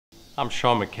I'm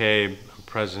Sean McCabe,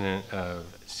 president of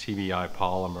CBI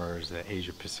Polymers, the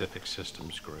Asia Pacific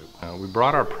Systems Group. We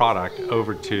brought our product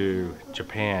over to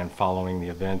Japan following the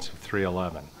events of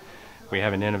 3/11. We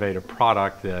have an innovative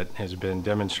product that has been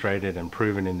demonstrated and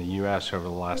proven in the U.S. over the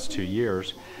last 2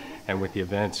 years, and with the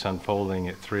events unfolding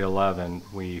at 3/11,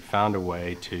 we found a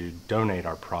way to donate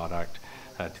our product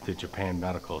to the Japan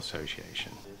Medical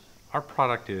Association. Our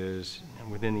product is,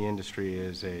 within the industry,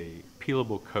 is a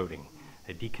peelable coating,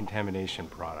 a decontamination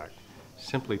product.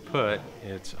 Simply put,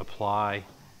 it's apply,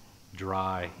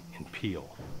 dry, and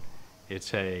peel.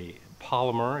 It's a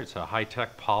polymer, it's a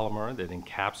high-tech polymer that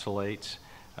encapsulates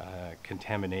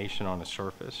contamination on a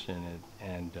surface,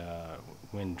 and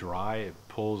when dry, it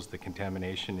pulls the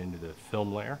contamination into the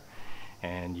film layer,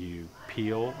 and you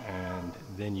peel, and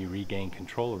then you regain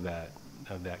control of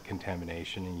that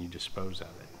contamination, and you dispose of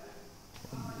it.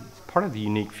 Part of the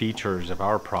unique features of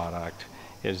our product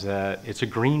is that it's a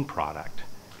green product.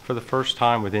 For the first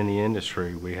time within the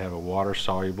industry, we have a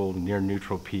water-soluble,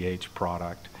 near-neutral pH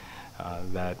product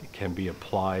that can be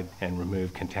applied and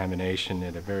remove contamination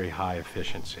at a very high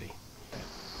efficiency.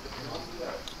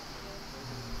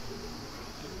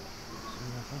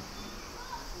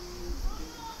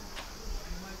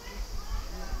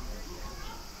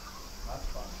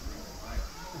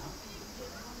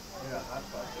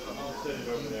 I'll set it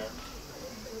over there.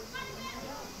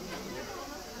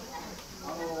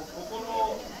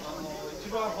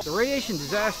 The radiation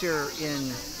disaster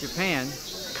in Japan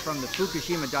from the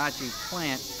Fukushima Daiichi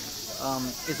plant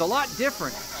is a lot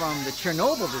different from the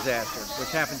Chernobyl disaster,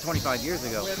 which happened 25 years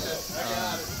ago.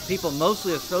 People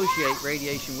mostly associate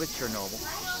radiation with Chernobyl.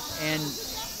 And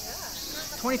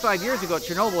 25 years ago,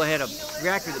 Chernobyl had a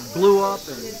reactor that blew up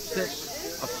and set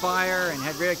a fire and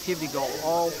had radioactivity go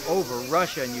all over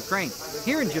Russia and Ukraine.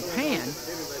 Here in Japan,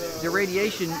 the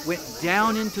radiation went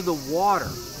down into the water.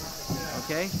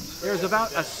 Okay? There's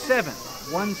about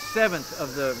 1/7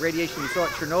 of the radiation we saw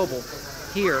at Chernobyl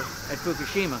here at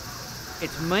Fukushima.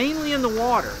 It's mainly in the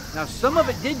water. Now, some of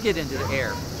it did get into the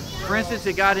air. For instance,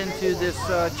 it got into this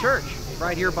church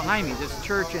right here behind me, this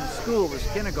church and school, this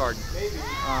kindergarten.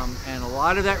 And a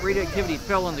lot of that radioactivity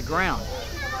fell on the ground,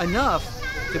 enough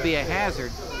to be a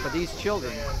hazard for these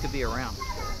children to be around.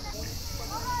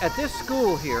 At this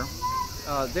school here,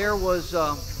 there was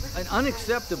an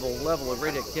unacceptable level of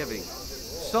radioactivity.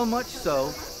 So much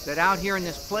so that out here in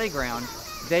this playground,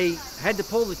 they had to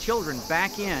pull the children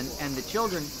back in, and the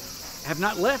children have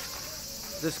not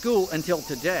left the school until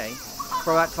today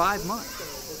for about 5 months.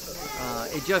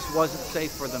 It just wasn't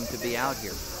safe for them to be out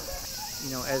here. You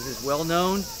know, as is well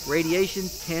known, radiation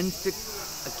tends to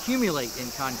accumulate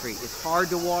in concrete. It's hard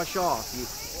to wash off.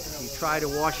 You try to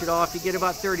wash it off, you get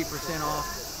about 30% off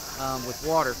with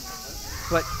water.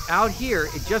 But out here,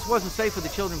 it just wasn't safe for the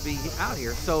children to be out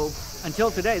here. So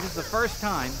until today, this is the first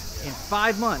time in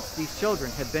 5 months these children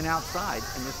have been outside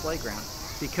in this playground,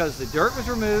 because the dirt was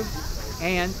removed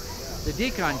and the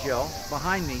DeconGel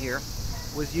behind me here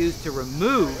was used to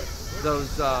remove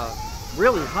those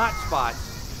really hot spots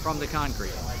from the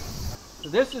concrete. So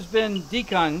this has been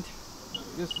deconged.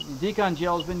 This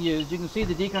DeconGel has been used. You can see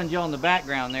the DeconGel in the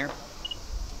background there.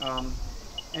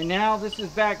 And now this is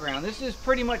background. This is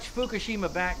pretty much Fukushima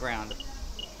background.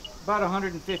 About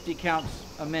 150 counts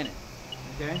a minute.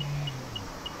 Okay?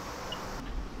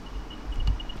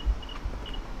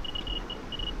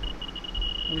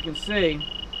 You can see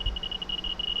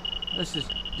this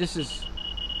is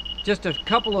just a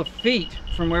couple of feet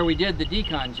from where we did the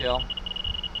DeconGel.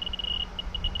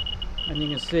 And you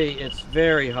can see it's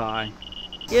very high.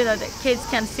 You know, the kids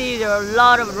can see there are a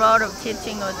lot of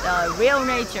teaching of real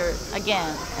nature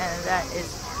again, and that is,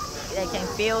 they can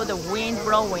feel the wind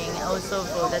blowing, also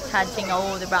for the touching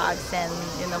all the rocks and,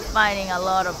 you know, finding a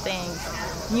lot of things,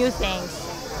 new things,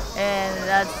 and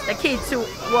that's the kids'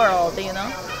 world, you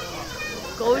know.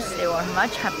 Of course, they were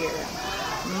much happier,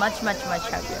 much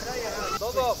happier.